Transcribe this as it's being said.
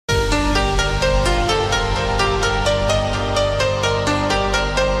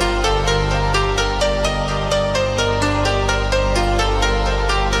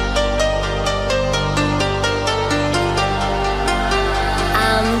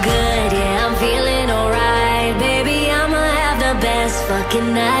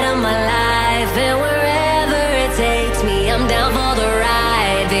fucking night of my life. And wherever it takes me, I'm down for the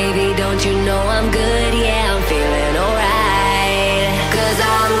ride. Baby, don't you know I'm good? Yeah, I'm feeling alright. 'Cause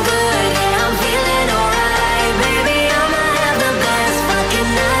I'm good, yeah, I'm feeling alright. Baby, I'ma have the best fucking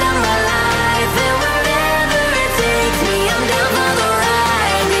night of my life. And wherever it takes me, I'm down for the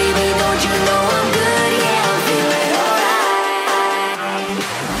ride. Baby, don't you know I'm good? Yeah, I'm feeling alright.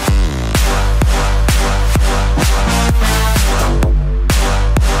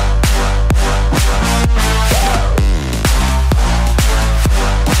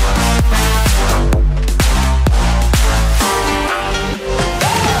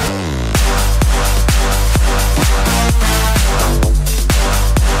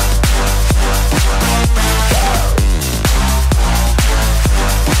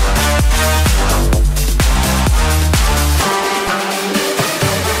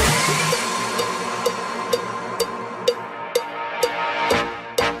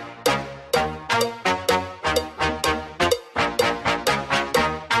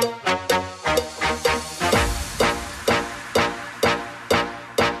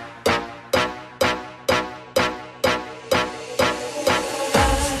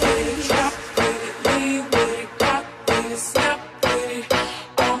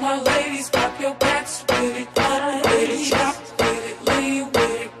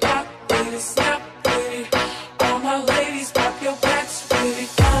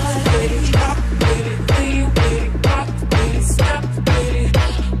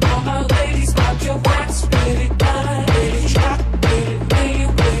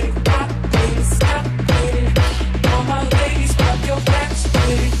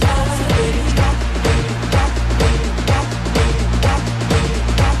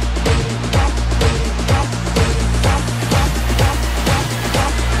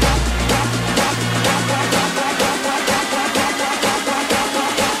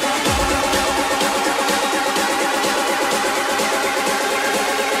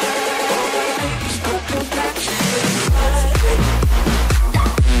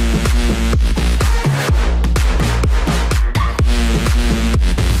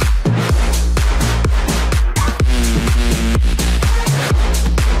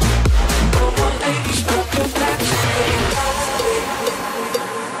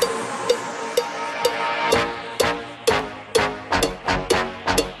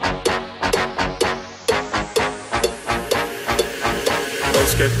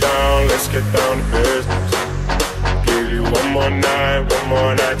 Let's get down to business. Give you one more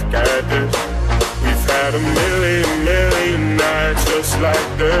night to get this. We've had a million nights just like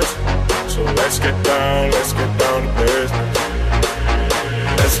this. So let's get down to business.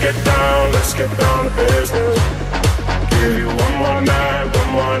 Let's get down to business. Give you one more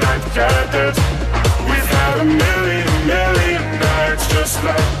night to get this. We've had a million nights just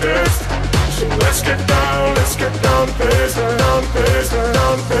like this. So let's get down to business, down to business,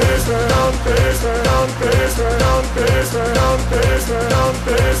 down to business, down to business, down to business, down to business, down to business, down to business, down to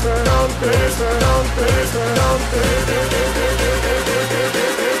business, down to business, down to business, down to business.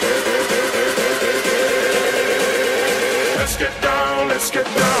 Let's get down, let's get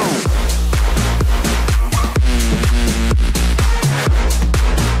down.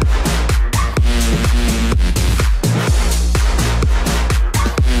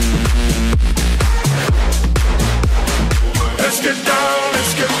 Let's get down,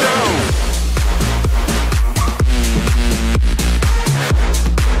 let's get down.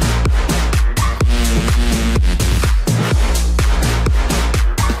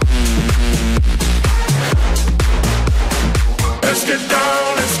 Let's get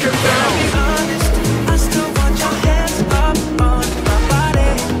down, let's get down. To be honest, I still want your hands up on my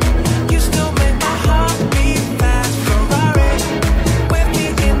body. You still make my heart beat fast. Ferrari with me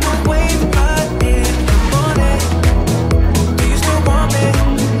in the wave, but in the morning. Do you still want me?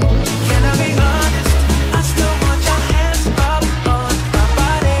 Can I be honest? I still want your hands up on my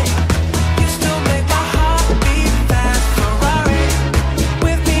body. You still make my heart beat fast. Ferrari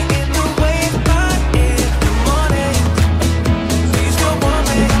with me in the wave, but in the morning. Do you still want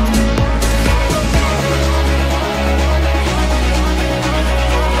me?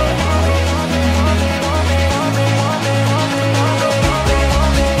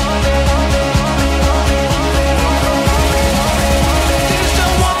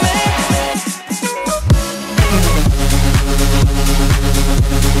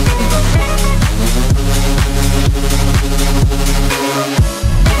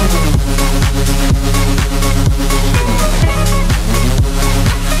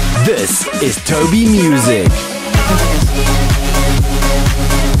 This is Toby Music.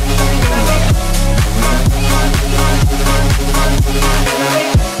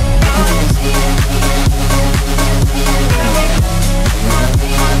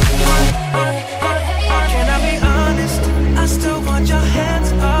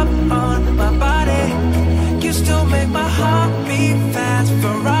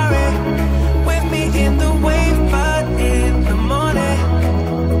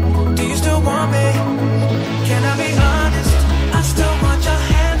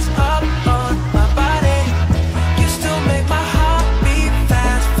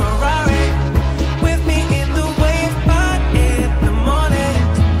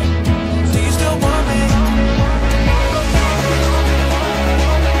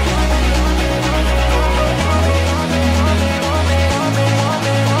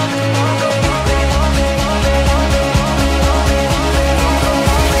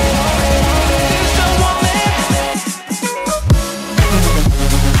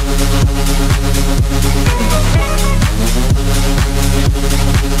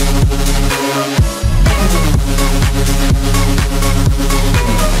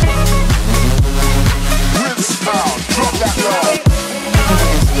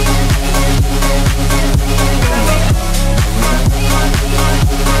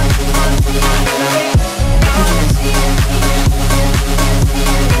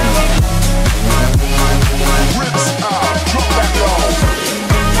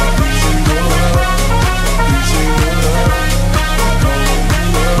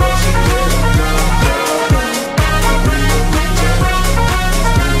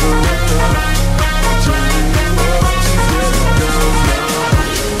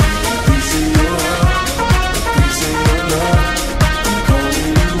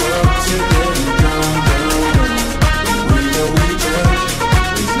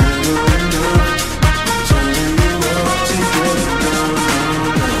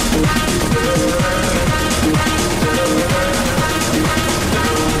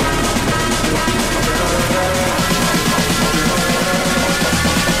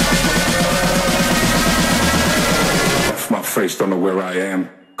 am,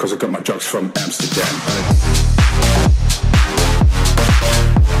 cause I got my drugs from Amsterdam.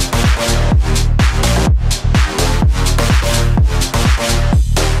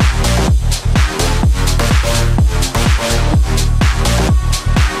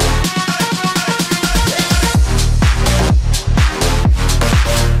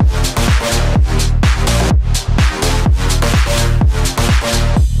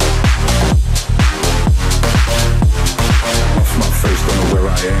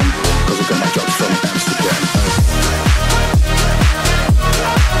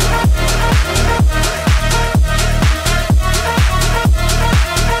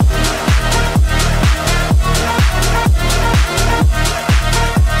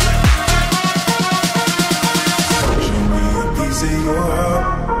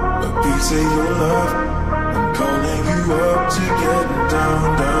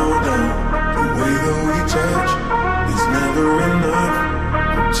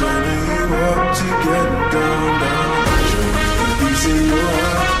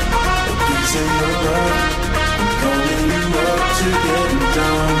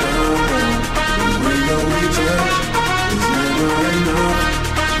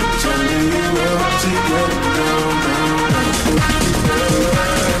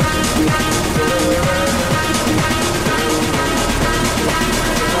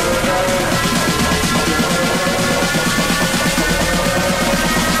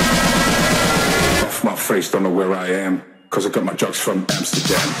 Don't know where I am, cause I got my drugs from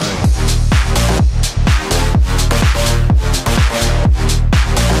Amsterdam.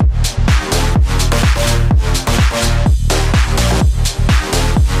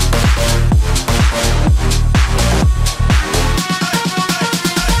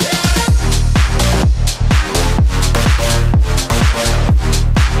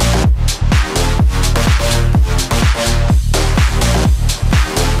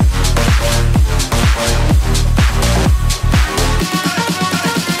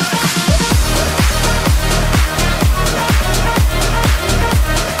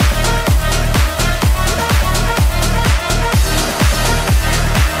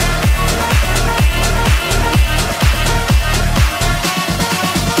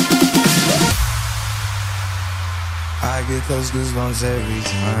 Those goosebumps every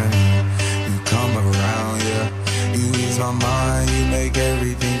time you come around, yeah. You ease my mind, you make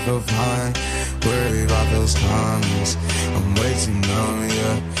everything feel fine. Worry about those comments, I'm way too numb,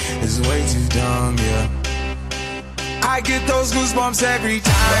 yeah. It's way too dumb, yeah. I get those goosebumps every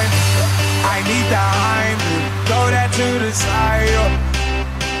time I need that Heimlich, throw that to the side, yeah.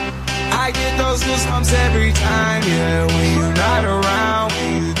 I get those goosebumps every time, yeah. When you're not around,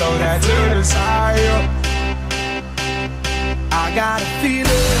 when you throw that to the side, yeah. I got a feeling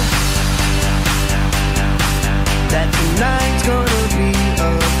that tonight's gonna be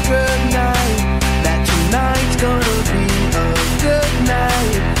a good night. That tonight's gonna be a good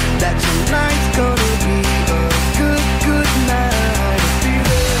night. That tonight's gonna be a good night. A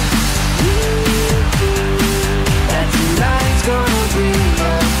feeling that tonight's gonna be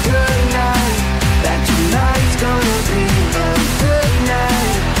a good night. That tonight's gonna be a good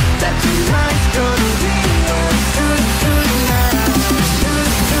night. That tonight's gonna be a good night.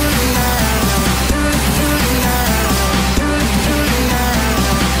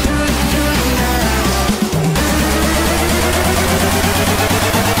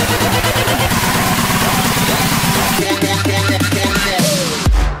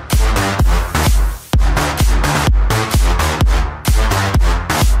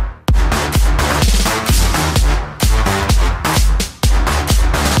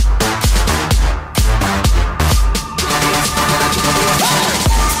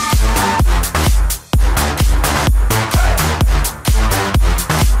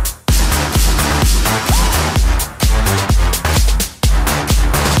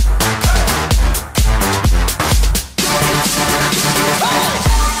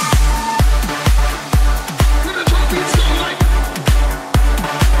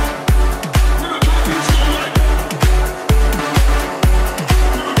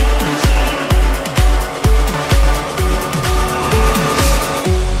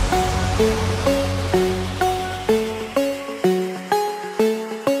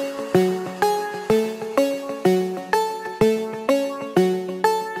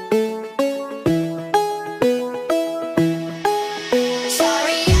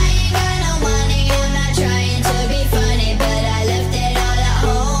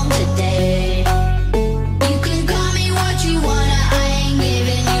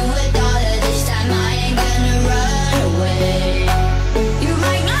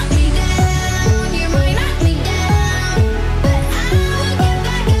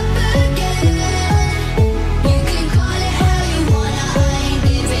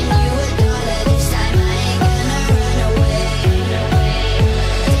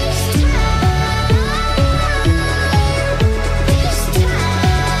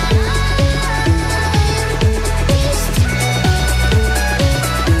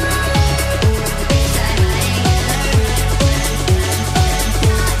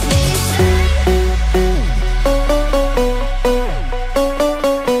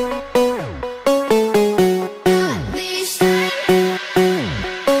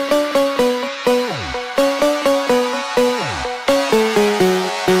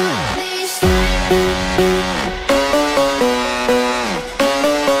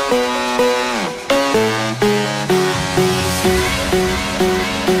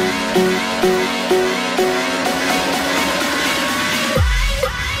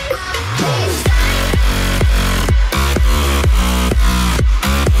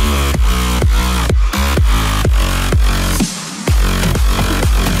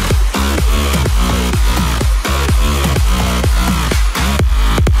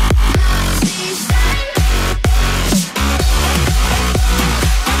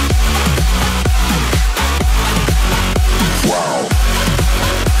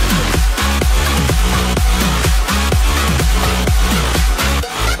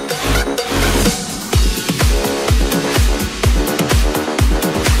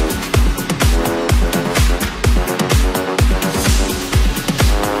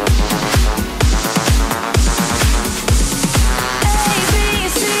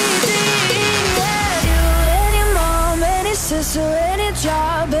 any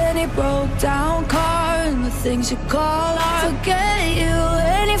job, any broke down car, and the things you call art. Forget you,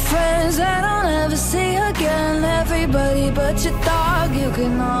 any friends that I'll never see again. Everybody but your dog, you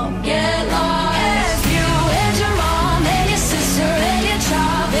can all get lost. If you and your mom and your sister and your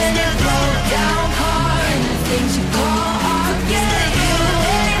job and your broke down car and the things you call art. Forget you,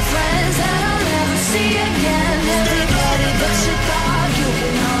 any friends that I'll never see again. Everybody but your dog, you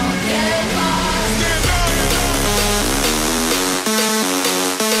can all get lost.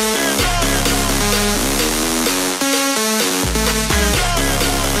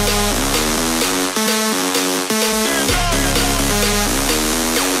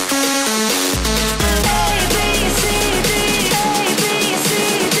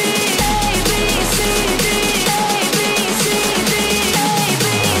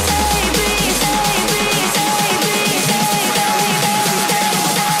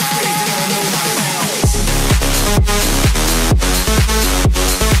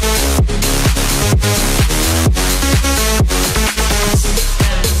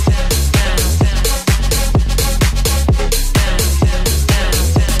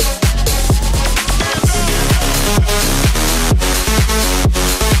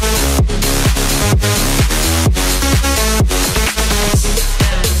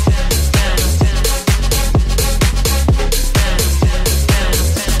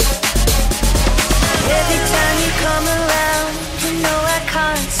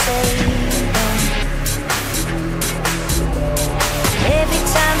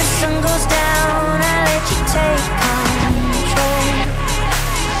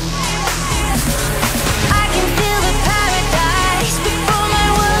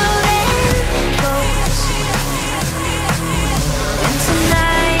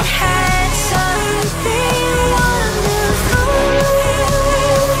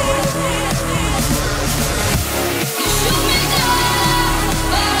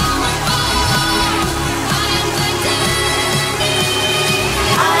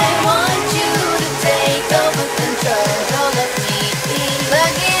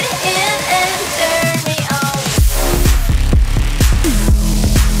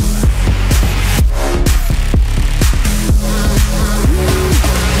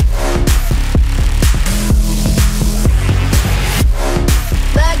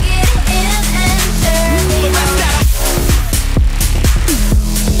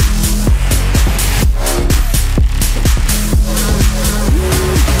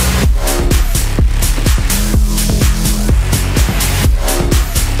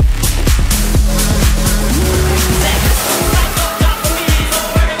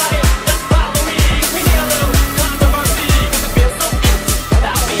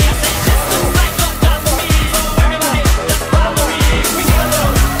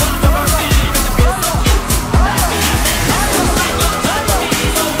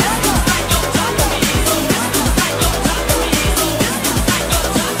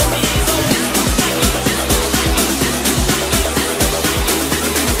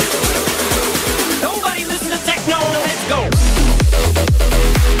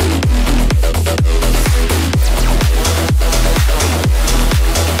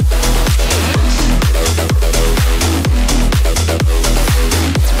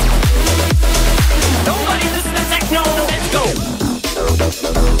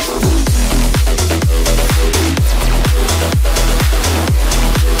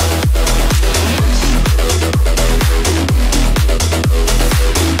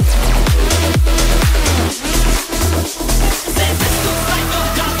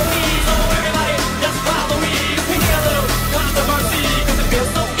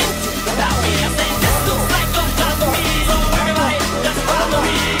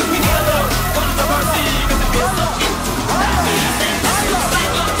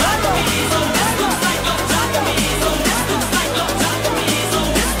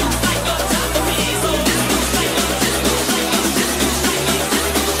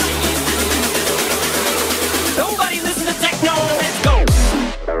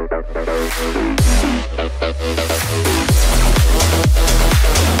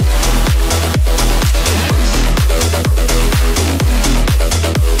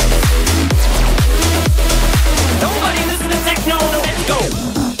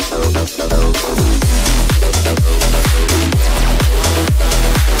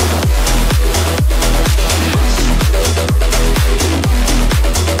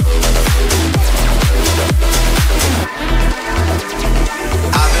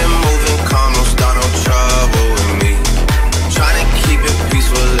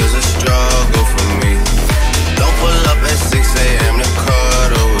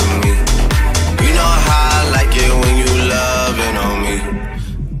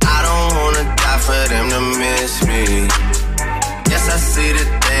 for them to miss me. Yes, I see the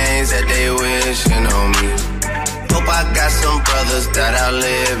things that they wishing on me. Hope I got some brothers that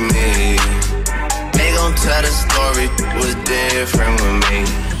outlive me. They gon' tell the story was different with me.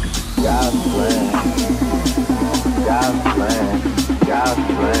 God's plan, God's plan, God's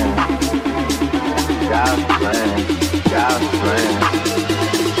plan, God's plan, God's plan,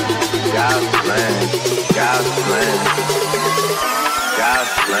 God's plan, God's plan,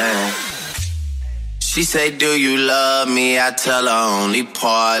 God's plan. She say, do you love me? I tell her only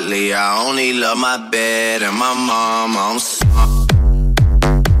partly. I only love my bed and my mom. I'm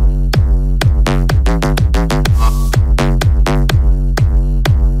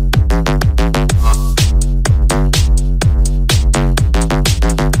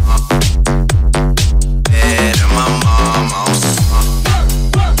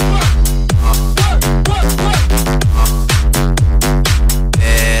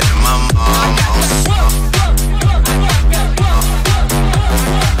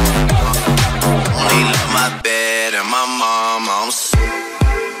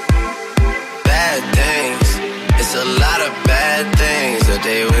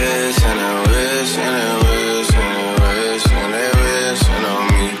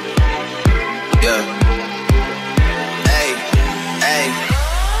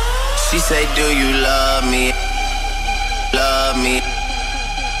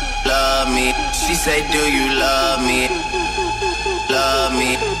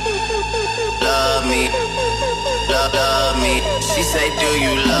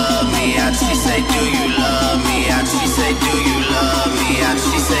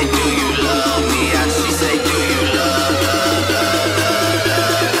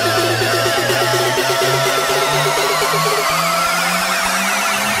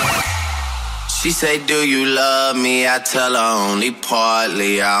She say, do you love me? I tell her only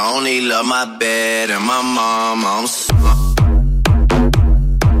partly. I only love my bed and my mom. I'm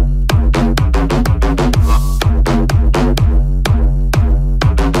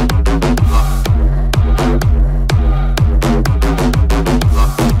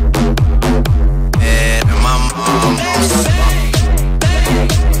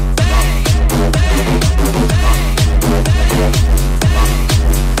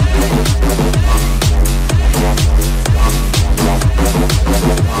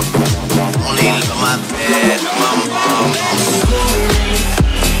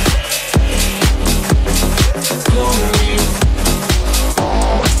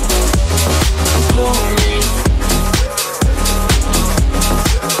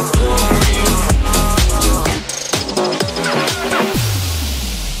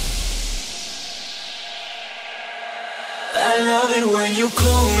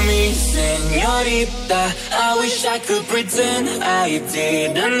I could pretend I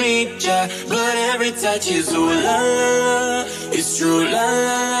didn't need ya, but every touch is ooh la la, it's true la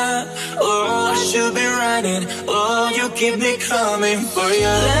la la. Oh, I should be running, oh, you keep me coming for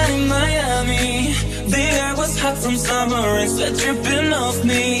ya. Like Miami, the air was hot from summer and sweat dripping off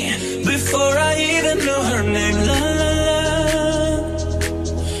me before I even knew her name. La la la,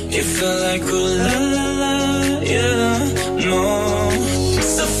 it felt like ooh la la la, yeah, no.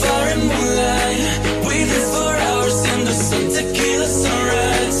 Safari moonlight, we did for hours in the sun, tequila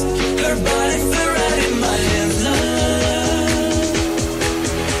sunrise. Her body fell right in my hands, la la la.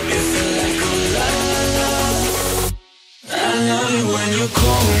 It felt like ooh la la la. I love it when you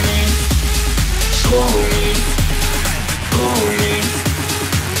call me, call me, call me,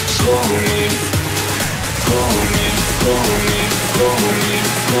 call me, call me, call me,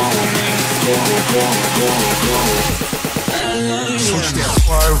 call me, call me, call. I love it when you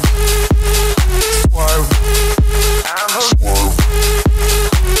swerve, swerve. Swerve,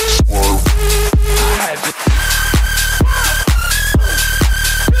 swerve. I had to.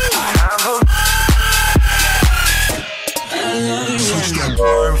 I love you when you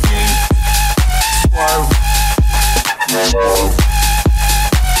swerve, swerve, swerve,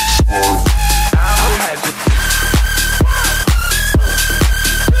 swerve. I had to.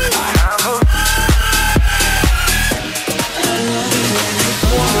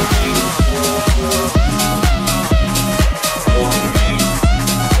 For me.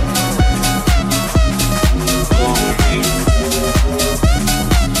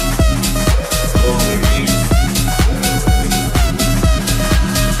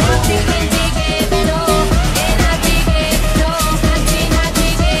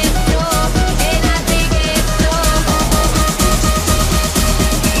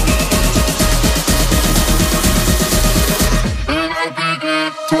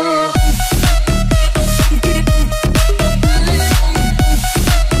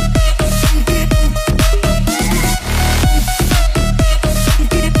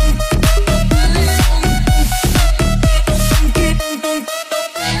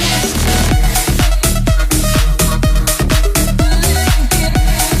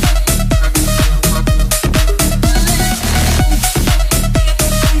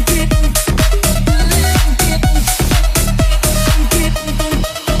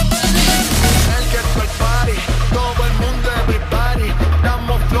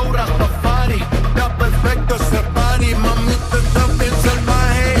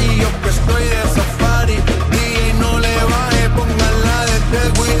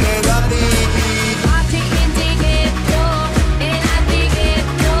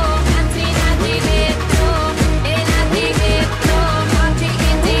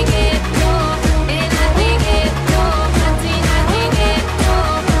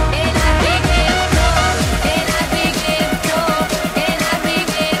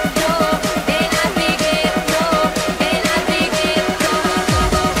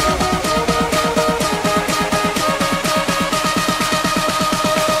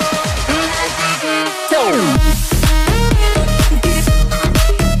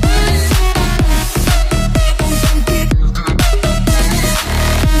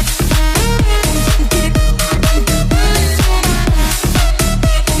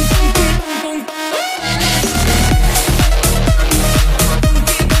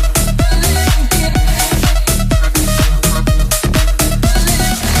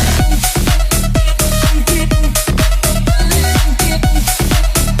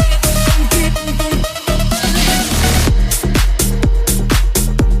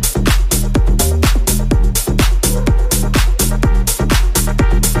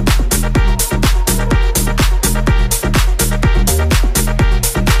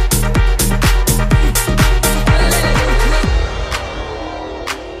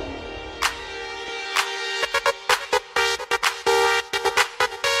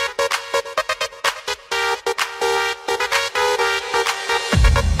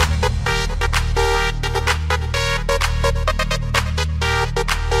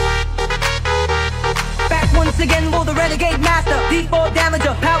 again for the renegade master. D4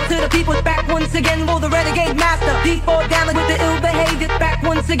 damager, power to the people. Back once again for the renegade master. D4 damage with the ill behavior. Back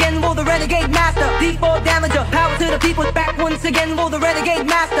once again for the renegade master. D4 damager, power to the people. Back once again for the renegade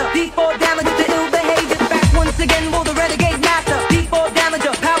master. D4 damage with the ill behavior. Back once again for the renegade master. D4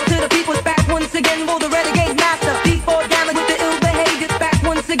 damager, power to the people. Back once again for the renegade master. D4 damage with the ill behavior. Back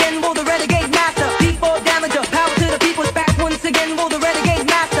once again for the renegade master. D4 damager, power to the people. Back once again for the renegade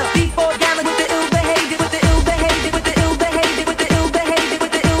master. D4 damage with the ill behavior. With the ill behavior. With the ill behavior. With the ill behavior.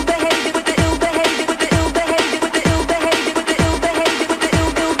 With the ill behavior. With the ill behavior. With the ill behavior. With the ill behavior. With the ill behavior. With the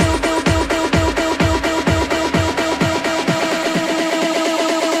ill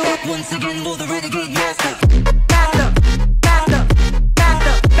once again for the renegade master. Master, master,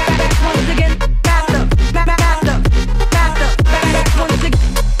 master, back once again. Master, master, master, back once again.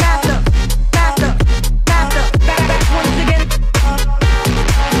 Master, master, master, back once again.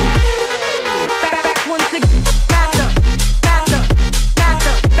 Back once again. Master, master,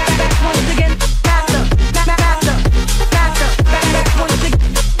 master, back once again. Master, master, master, back once again.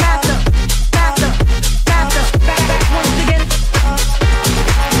 Master, master, master, back once again.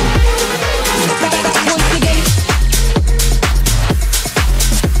 Once again.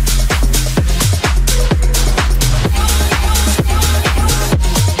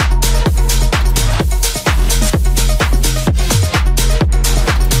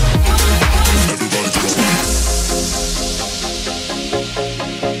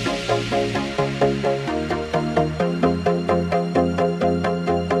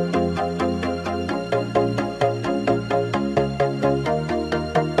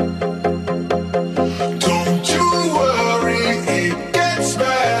 Don't you worry, it gets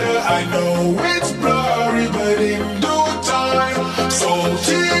better. I know it's blurry, but in due time,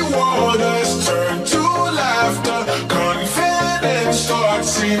 salty waters turn to laughter. Confidence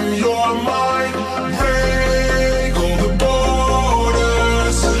starts in your mind. Break all the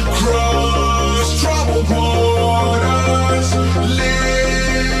borders, cross troubled waters.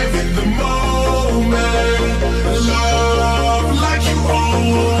 Live in the moment, love like you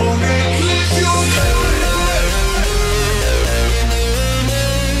own it. Live your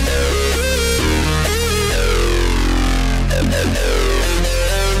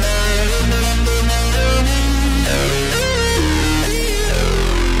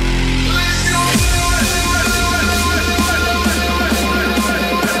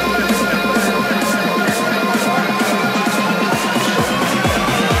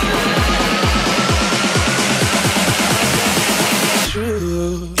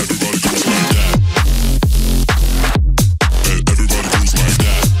Everybody goes like that. Everybody goes like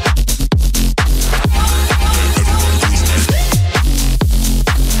that.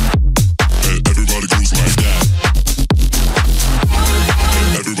 Everybody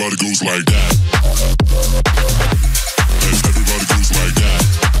goes like that. Everybody goes like that.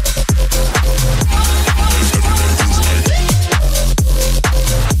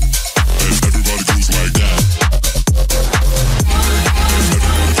 Everybody goes like that.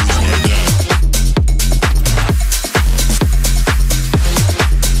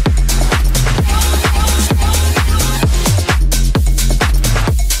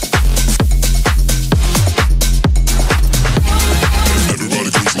 Everybody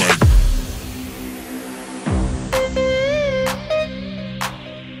goes like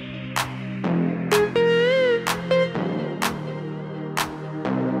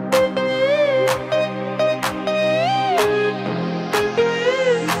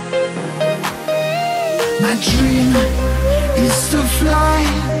My dream is to fly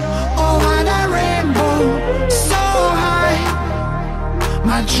over the rainbow so high.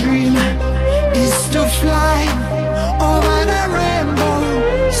 My dream is to fly over the rainbow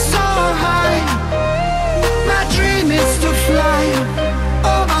so high. My dream is to fly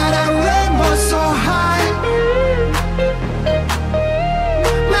over the rainbow so high.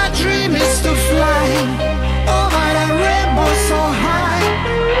 My dream is to fly over the rainbow so high.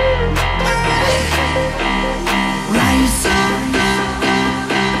 Rise up.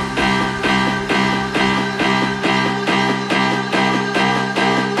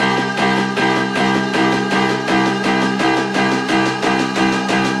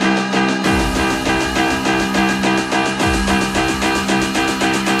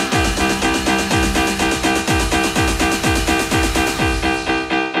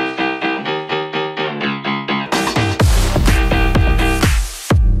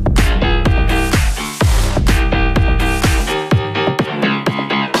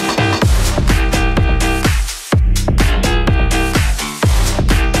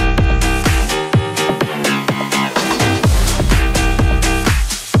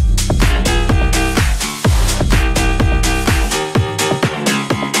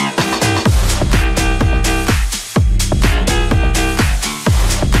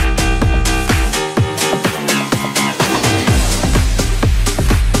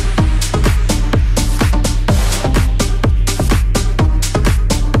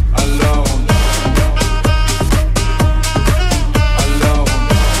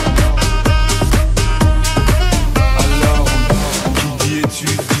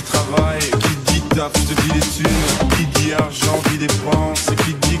 dit travail, qui dit taf, te dit les thunes. Qui dit argent, dit dépense. Et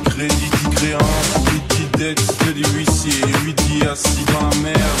qui dit crédit, dit créance. Qui dit dette, te dit huissier. Lui dit assis dans la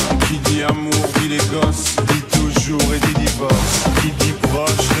merde. Qui dit amour, dit les gosses. Dit toujours et dit divorce. Qui dit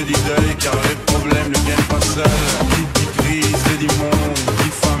proche, te dit deuil, car les problèmes ne viennent pas seuls. Qui dit crise, te dit monde.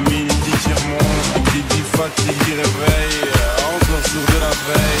 Dit famine, dit tiers-monde. Et qui dit fatigue, dit réveil. Encore sourd de la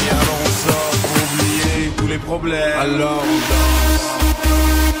veille. Alors on sort pour oublier tous les problèmes. Alors on danse.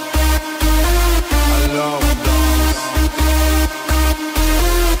 Alors on danse.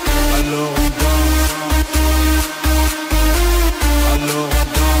 Alors on danse. Alors on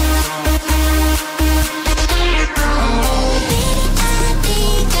danse.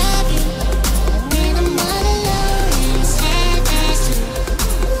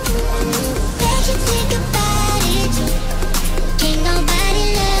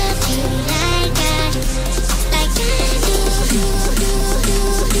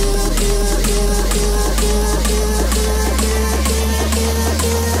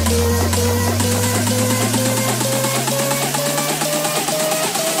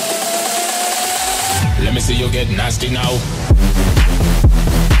 Let me see you get nasty now.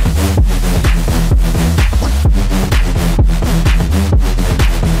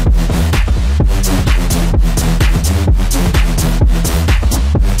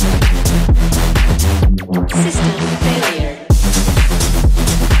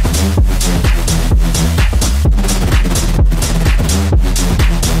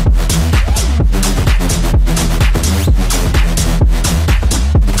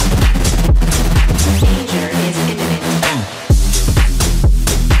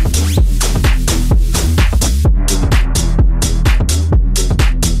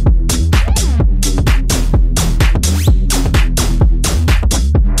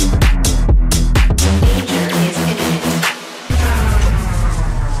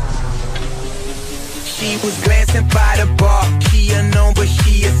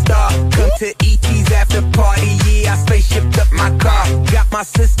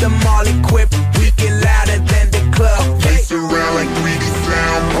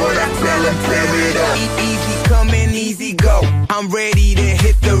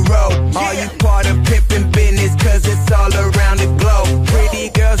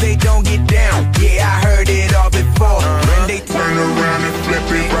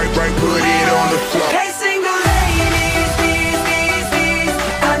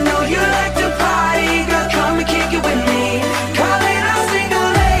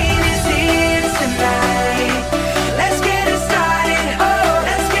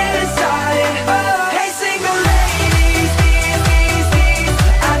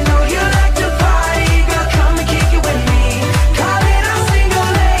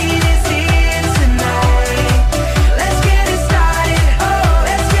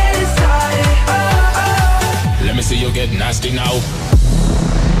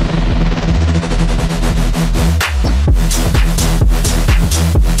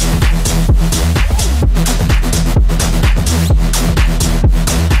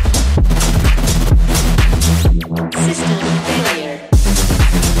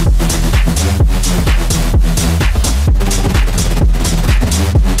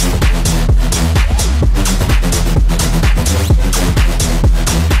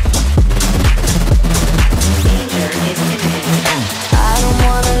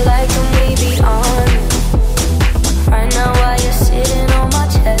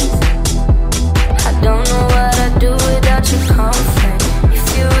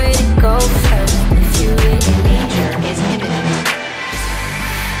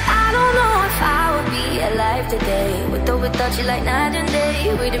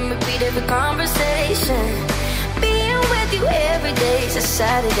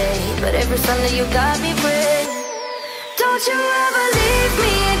 Don't you ever leave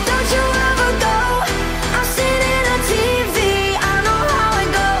me.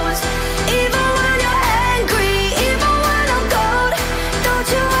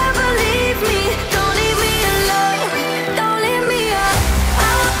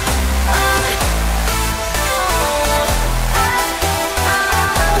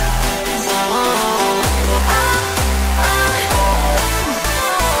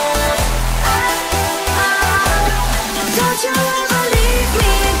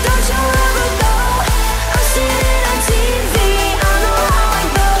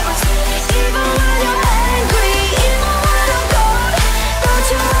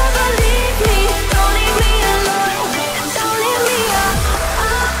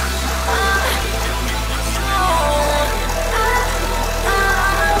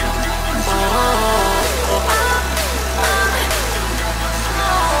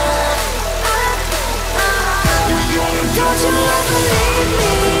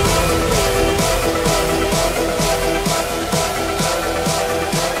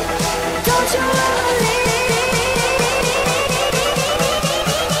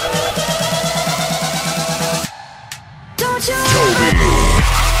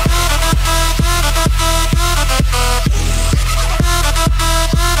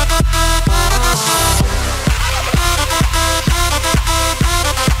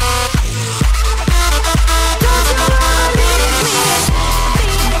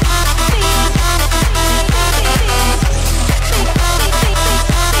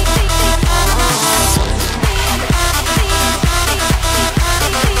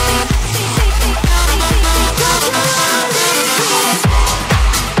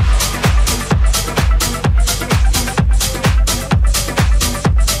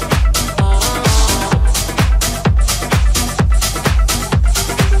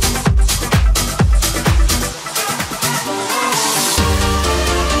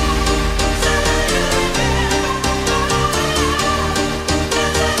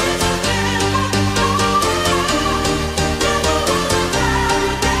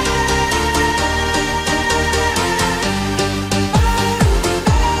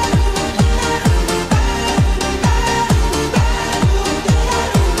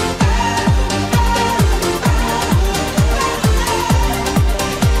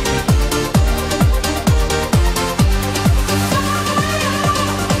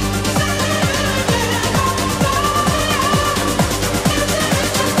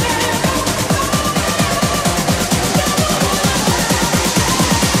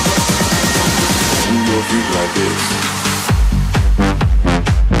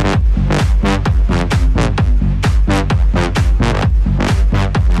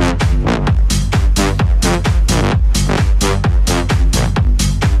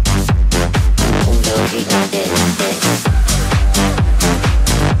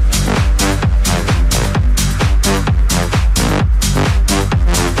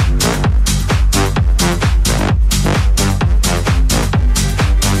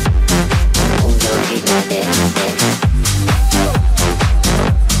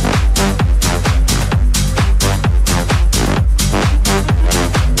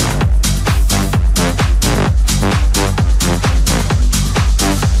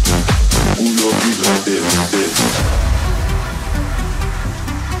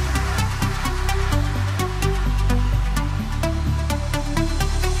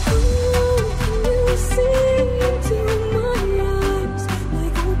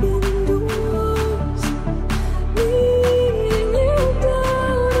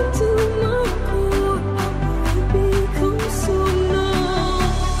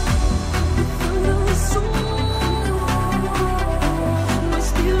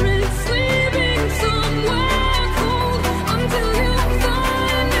 Spirit sleeping so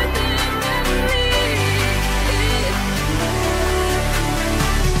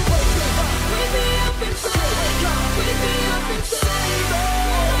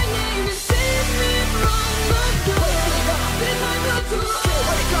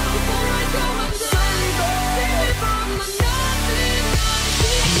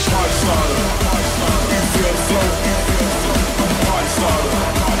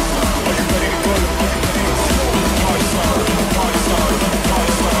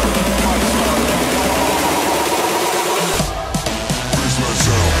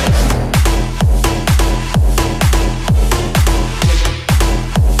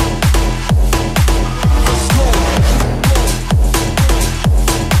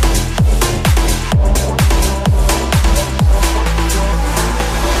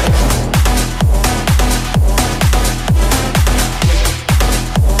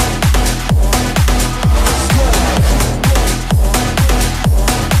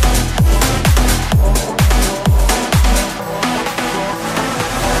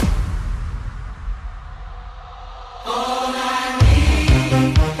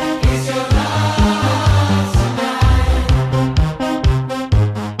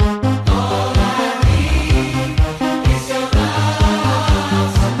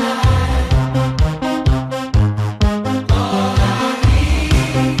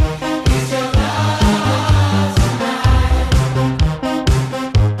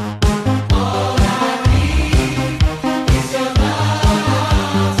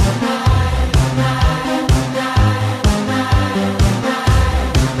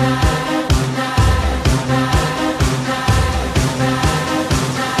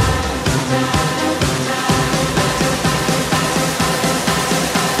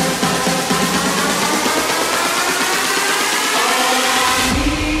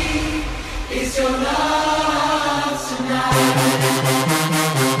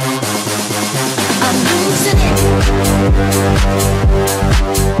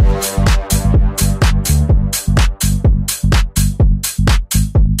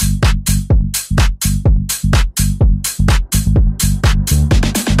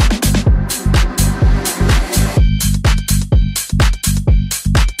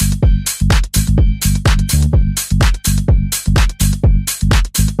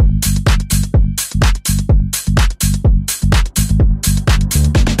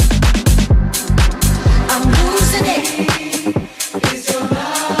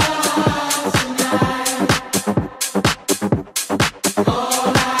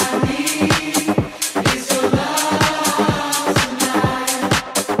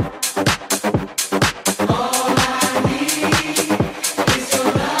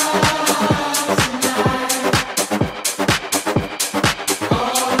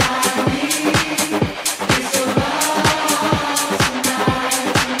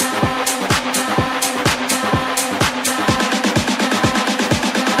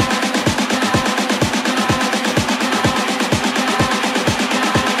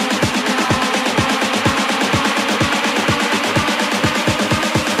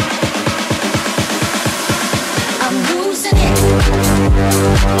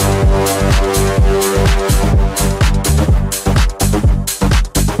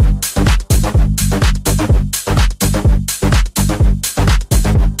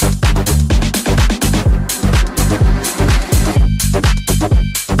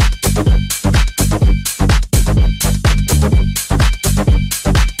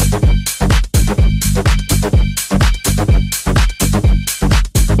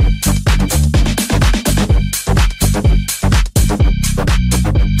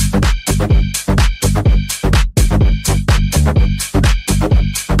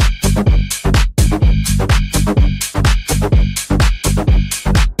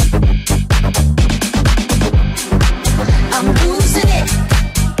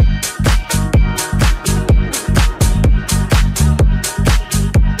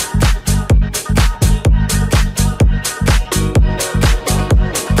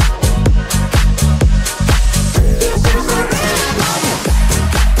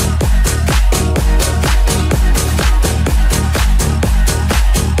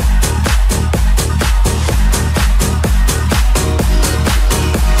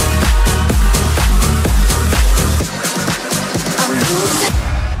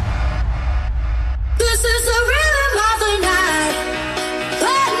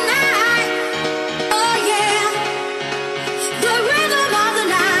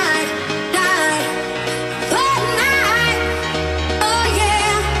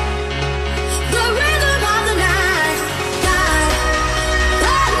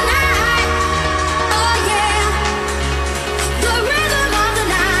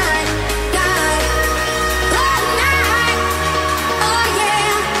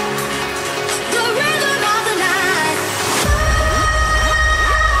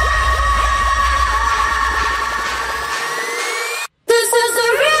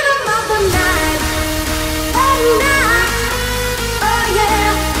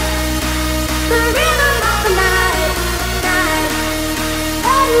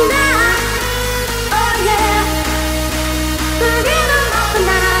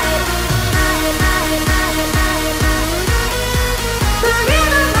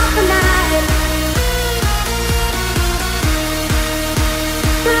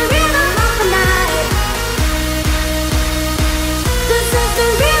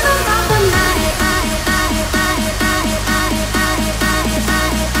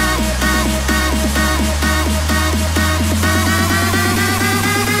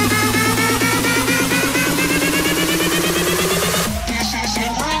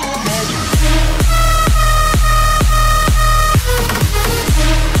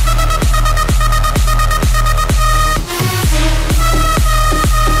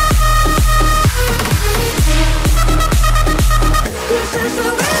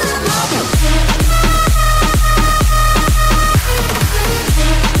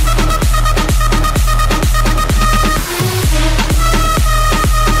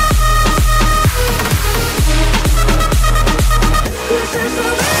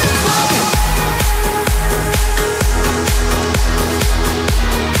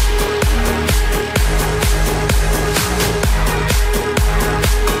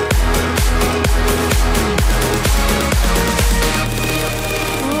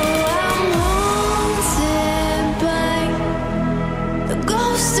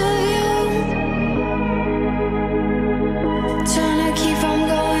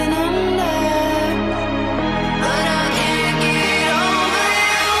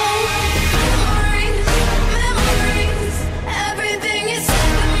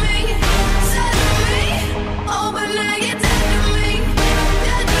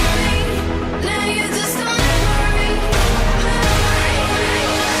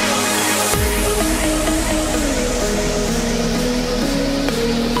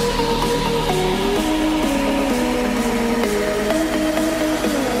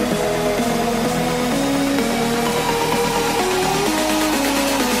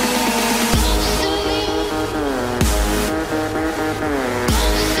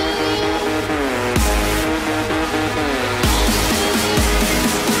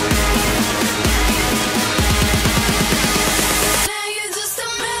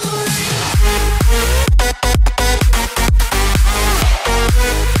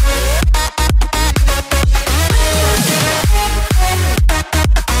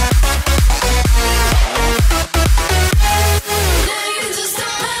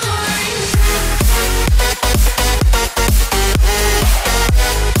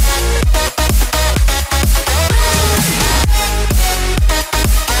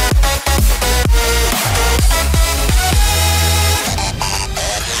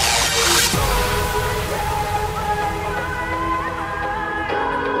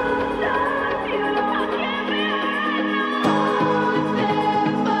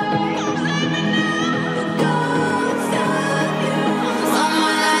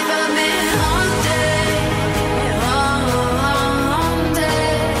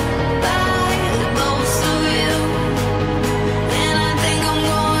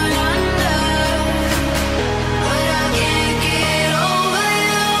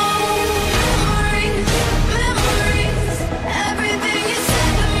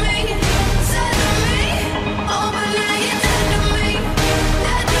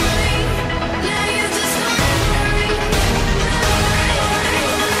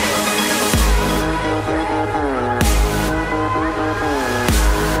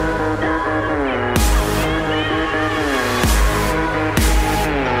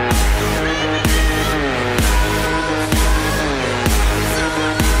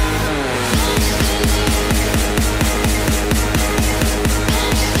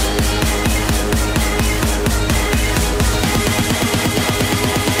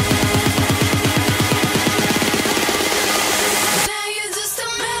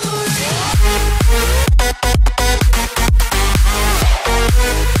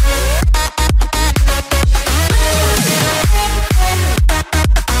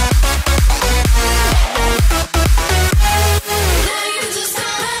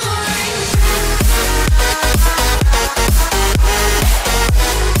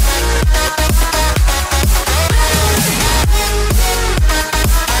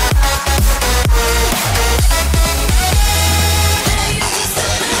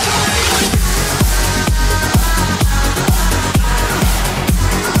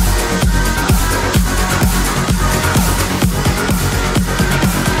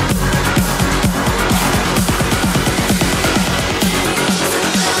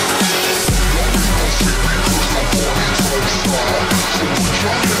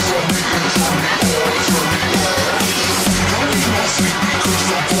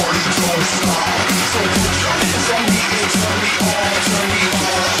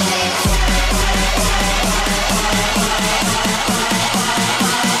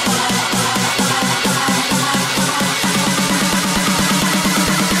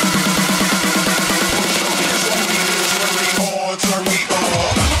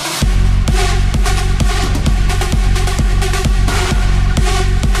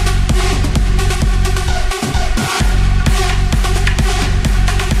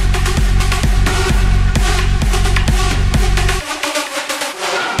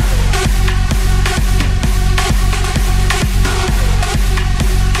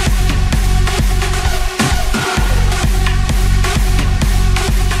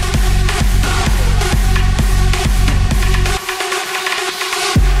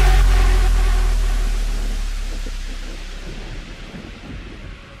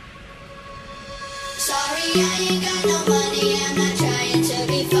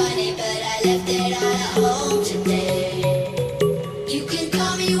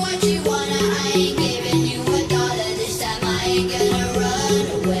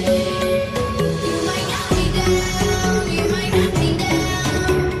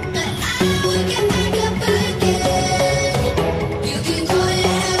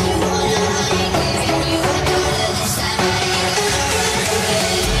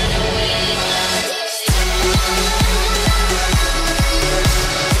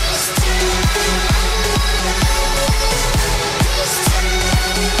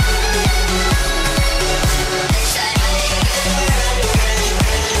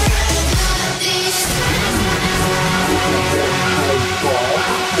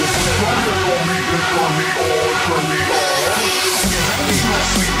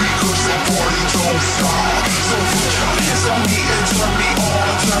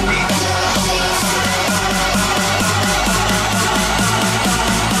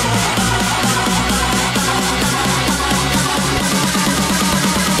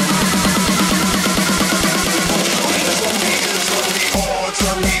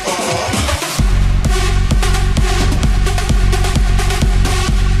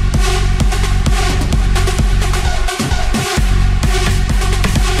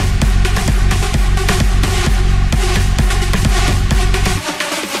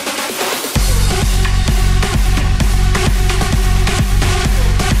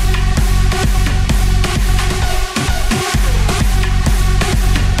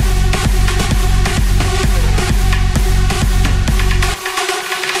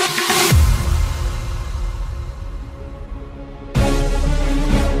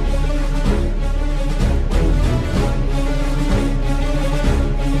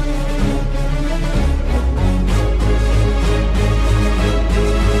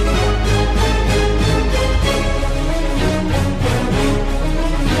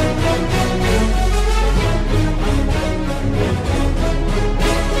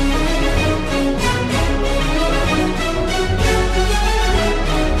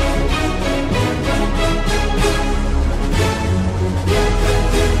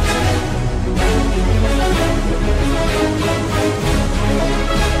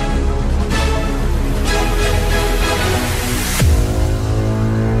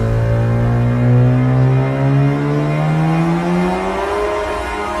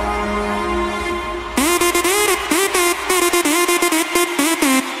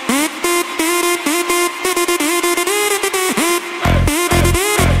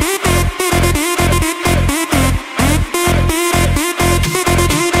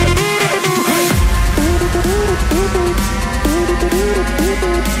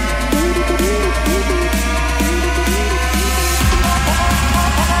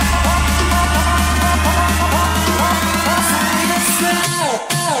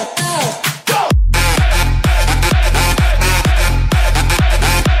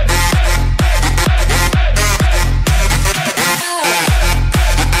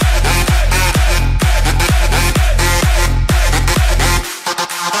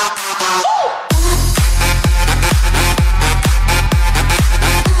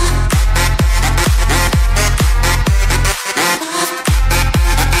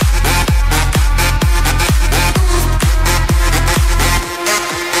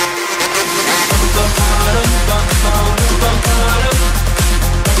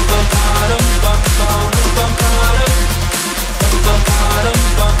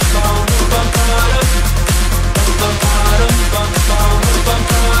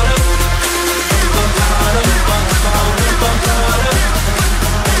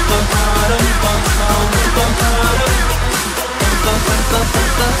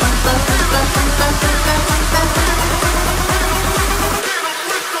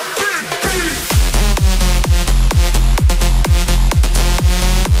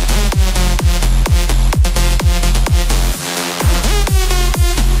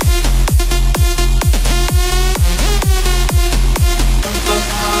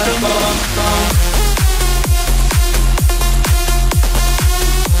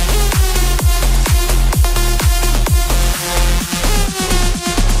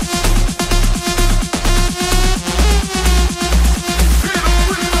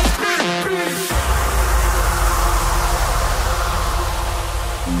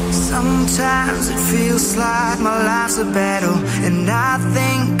Feels like my life's a battle, and I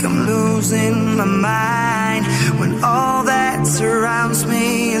think I'm losing my mind when all that surrounds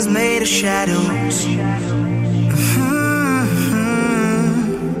me is made of shadows.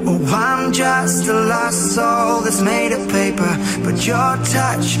 Oh, I'm just a lost soul that's made of paper, but your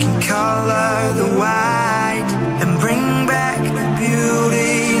touch can color the white and bring back the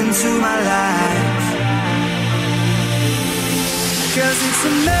beauty into my life. 'Cause it's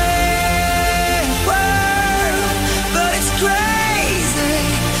a mad world, but it's crazy,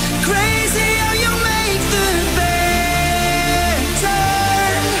 crazy how you make the bad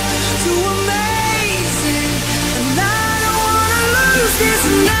turn to amazing. And I don't wanna lose this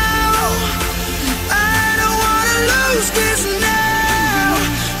now. I don't wanna lose this now.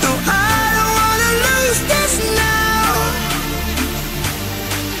 No, I don't wanna lose this now.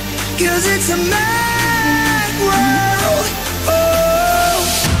 'Cause it's a mad world.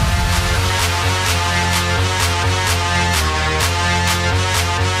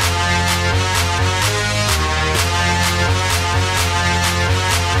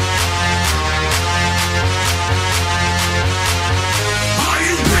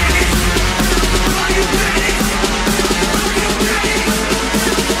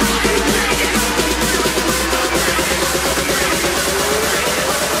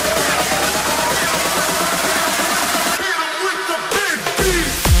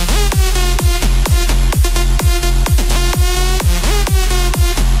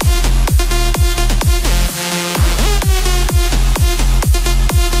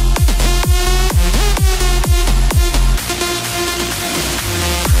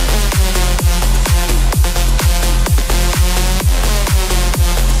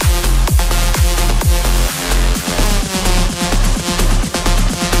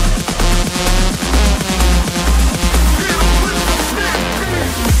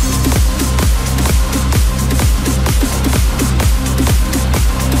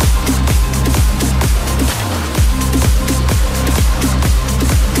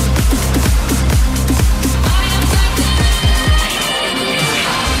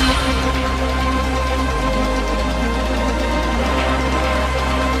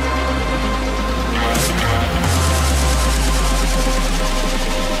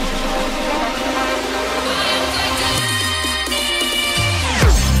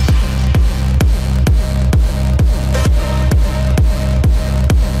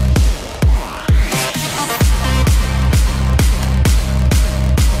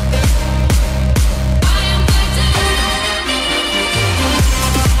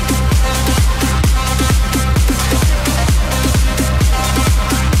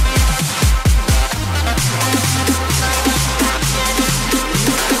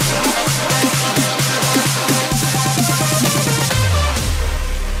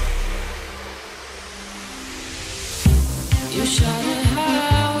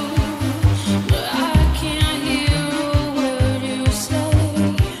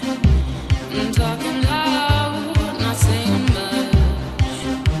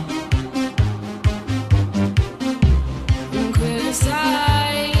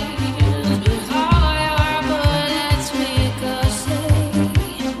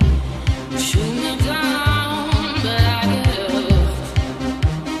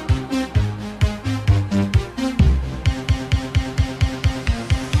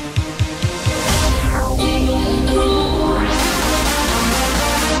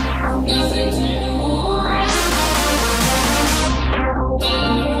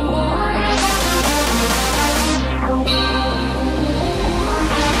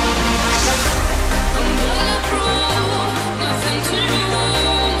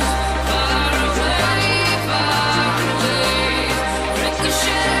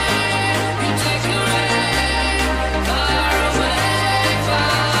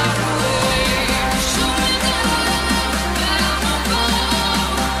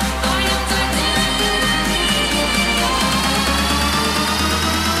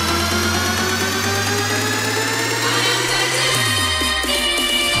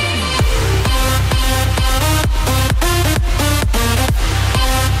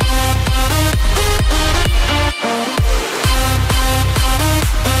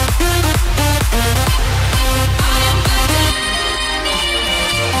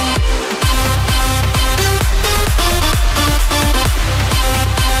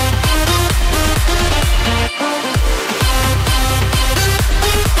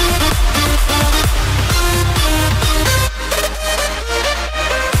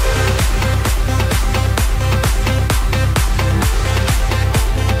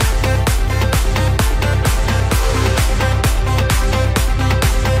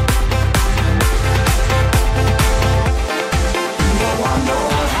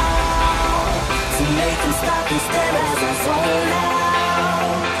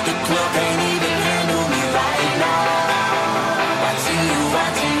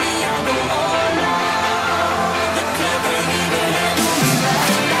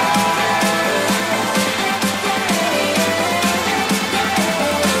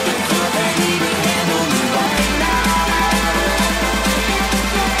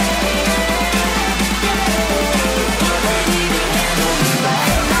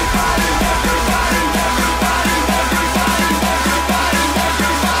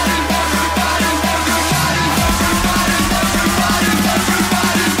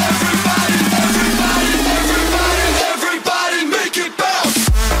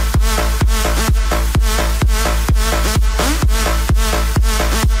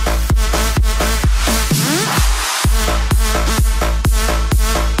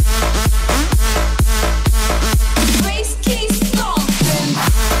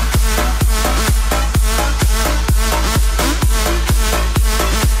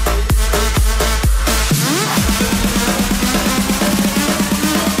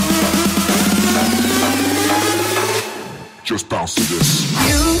 Just bounce to this.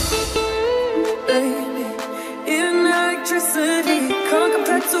 You, baby, even electricity can't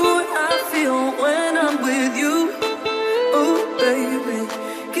compare to what I feel when I'm with you. Oh, baby,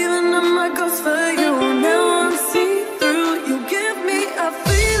 giving up my ghost for you. Now I'm see through. You give me a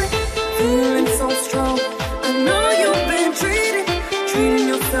feeling so strong. I know you've been treating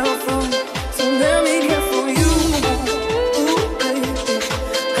yourself wrong. So let me care for you. Oh, baby,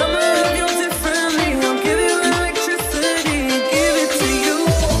 come and love you differently. I'll give you electricity, give it to you.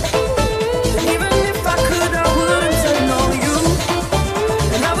 And even if I could, I wouldn't turn on you.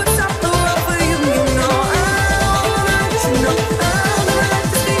 And I would stop the world for you. You know I wanna let you know I'll never let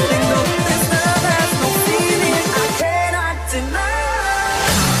this feeling go. This love has no feeling, I cannot deny.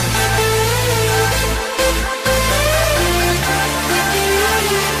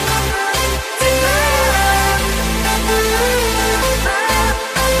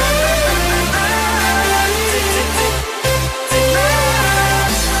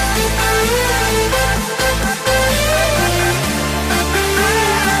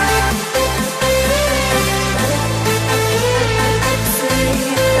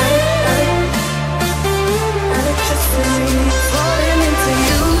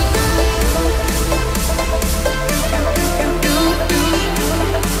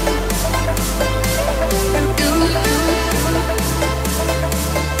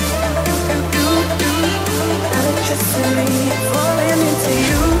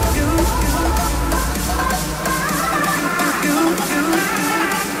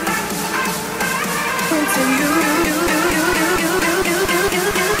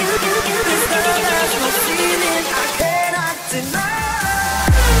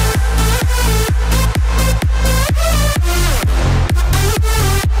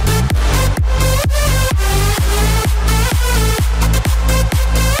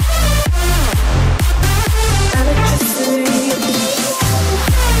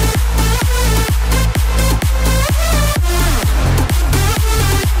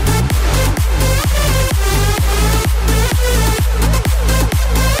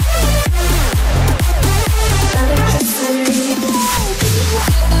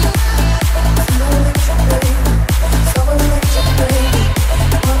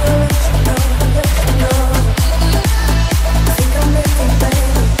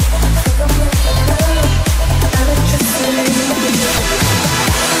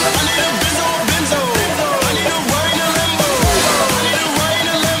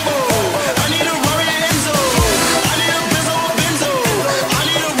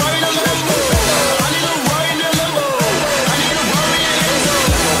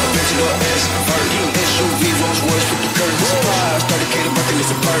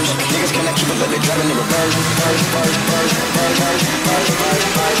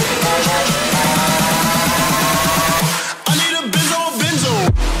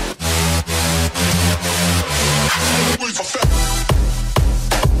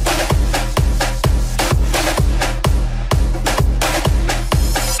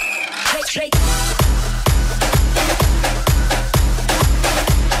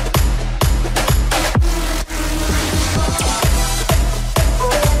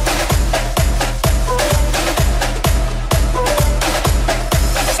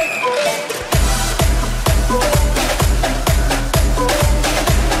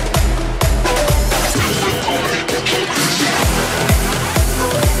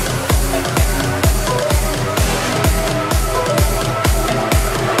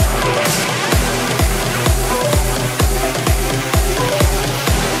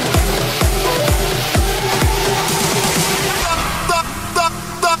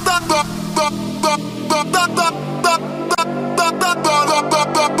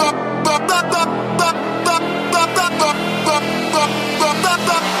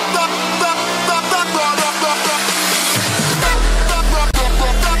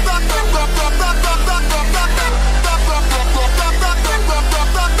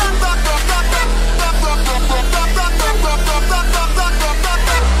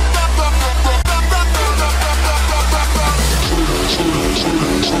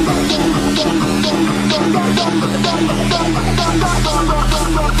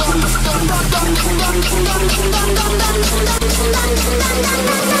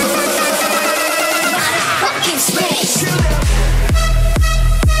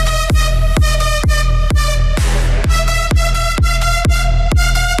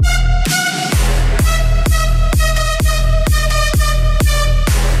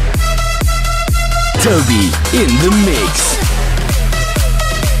 Toby in the mix.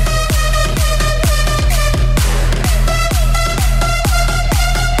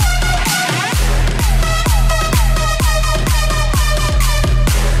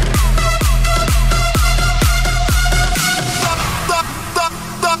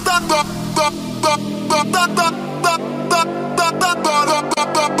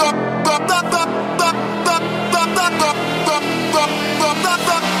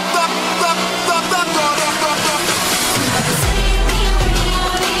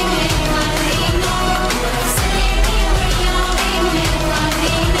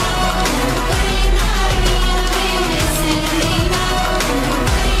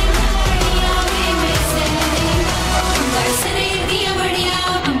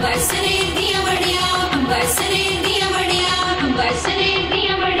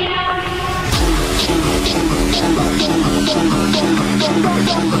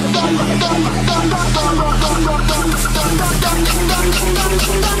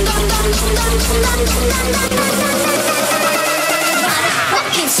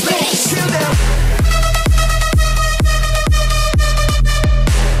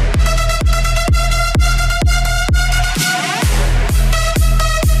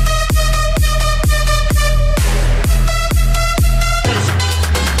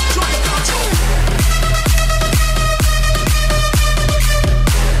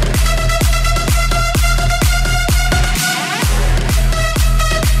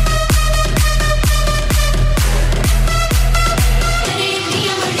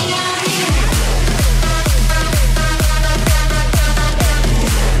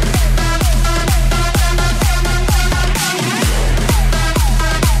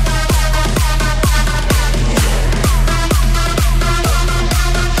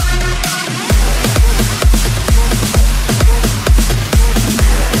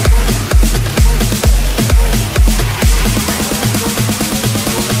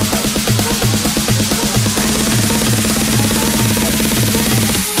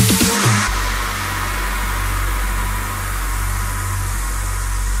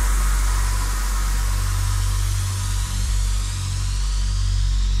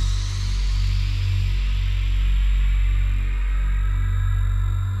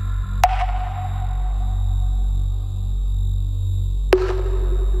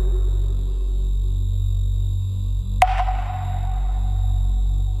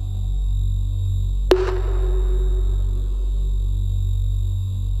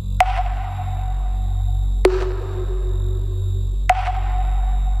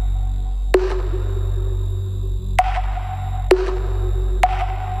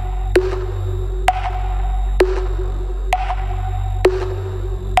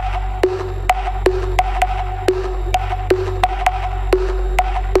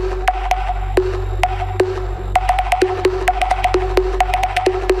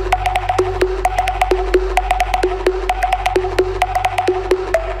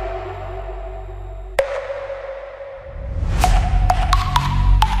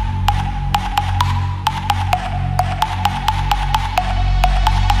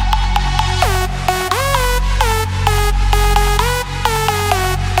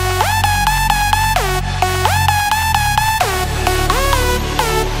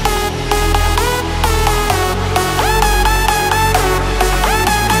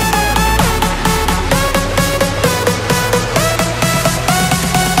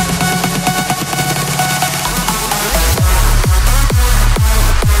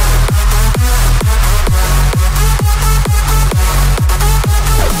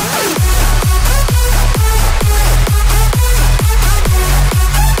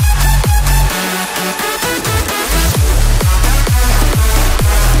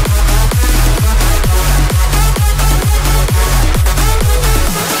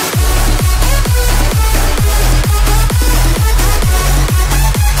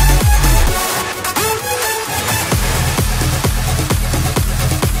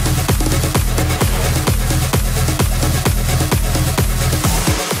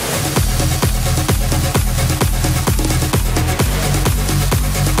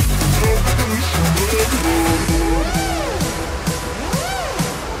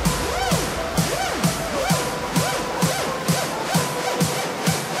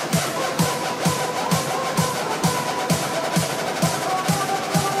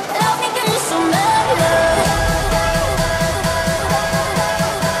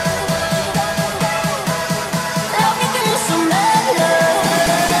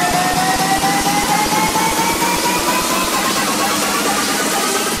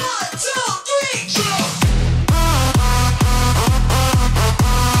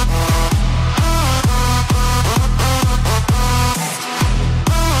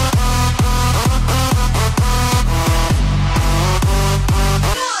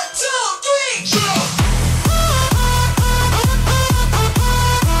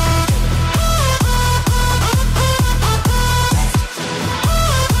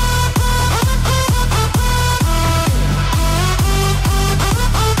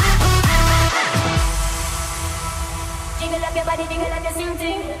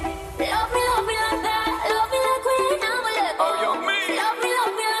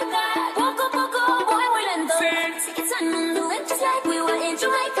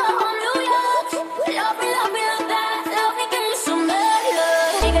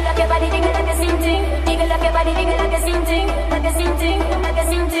 sing ting, like a sing ting, like a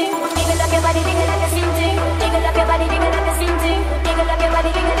sing ting. Nigga like your body, nigga like a sing ting. Nigga like your body, nigga like a sing ting. Nigga like your body,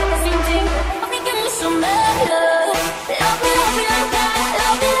 nigga like a sing ting. I'm thinking you some mad love. Love me like that.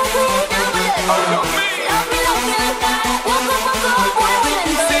 Love me like we ain't never let go. Love me like that. Walk up, boy, we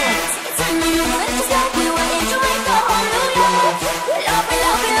ain't done. Tell me you want just like we were in Jamaica or New York. Love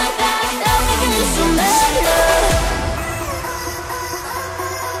me like that. Love me, give me some mad love.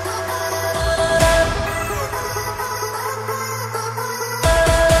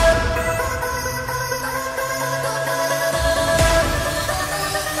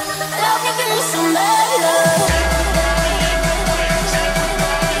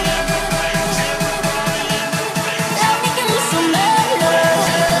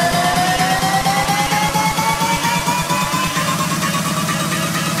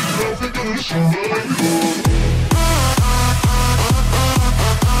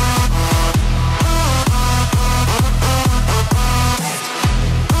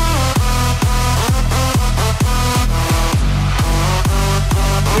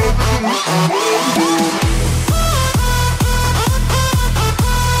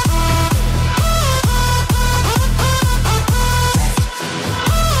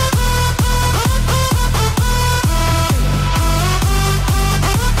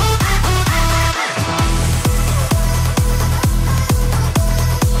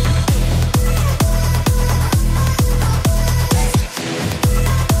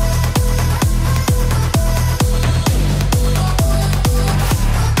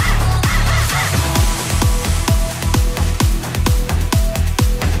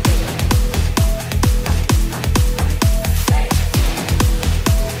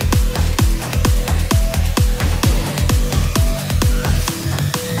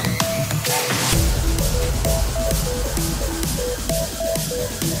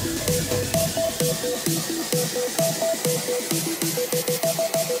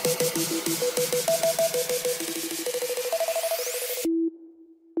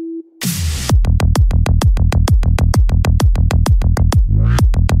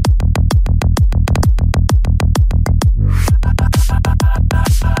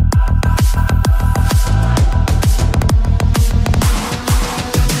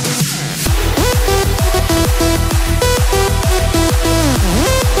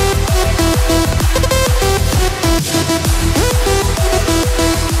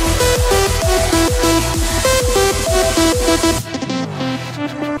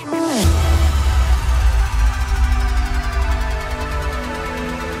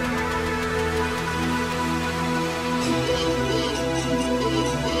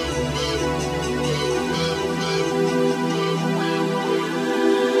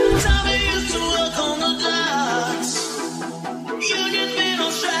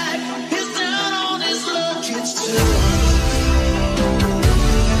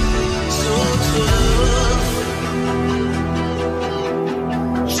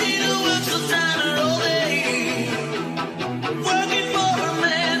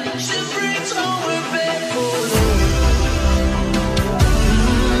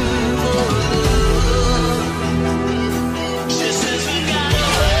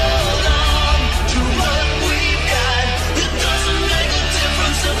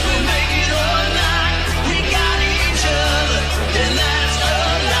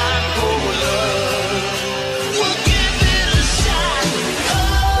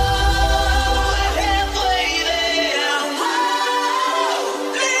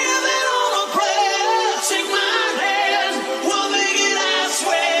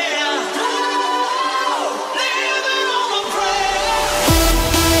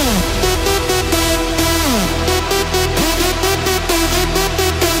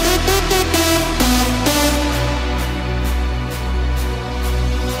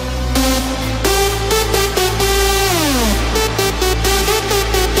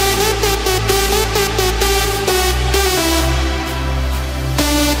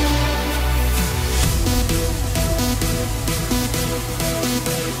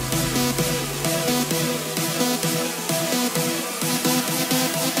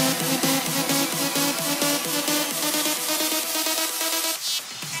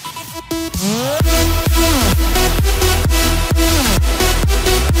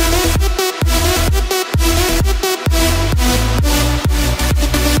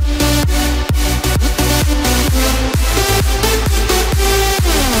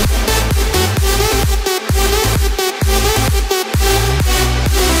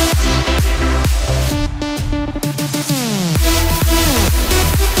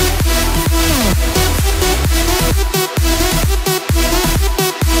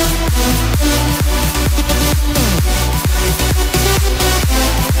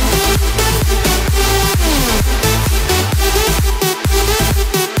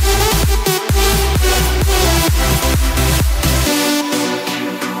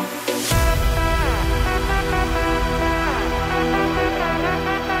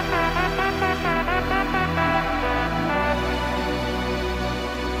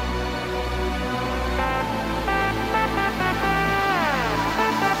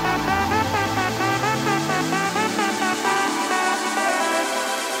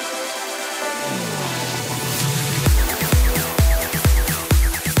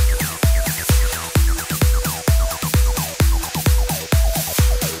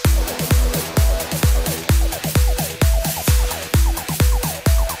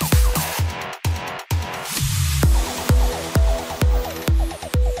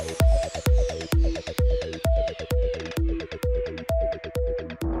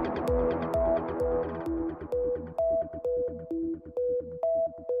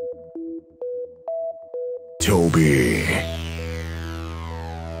 Toby.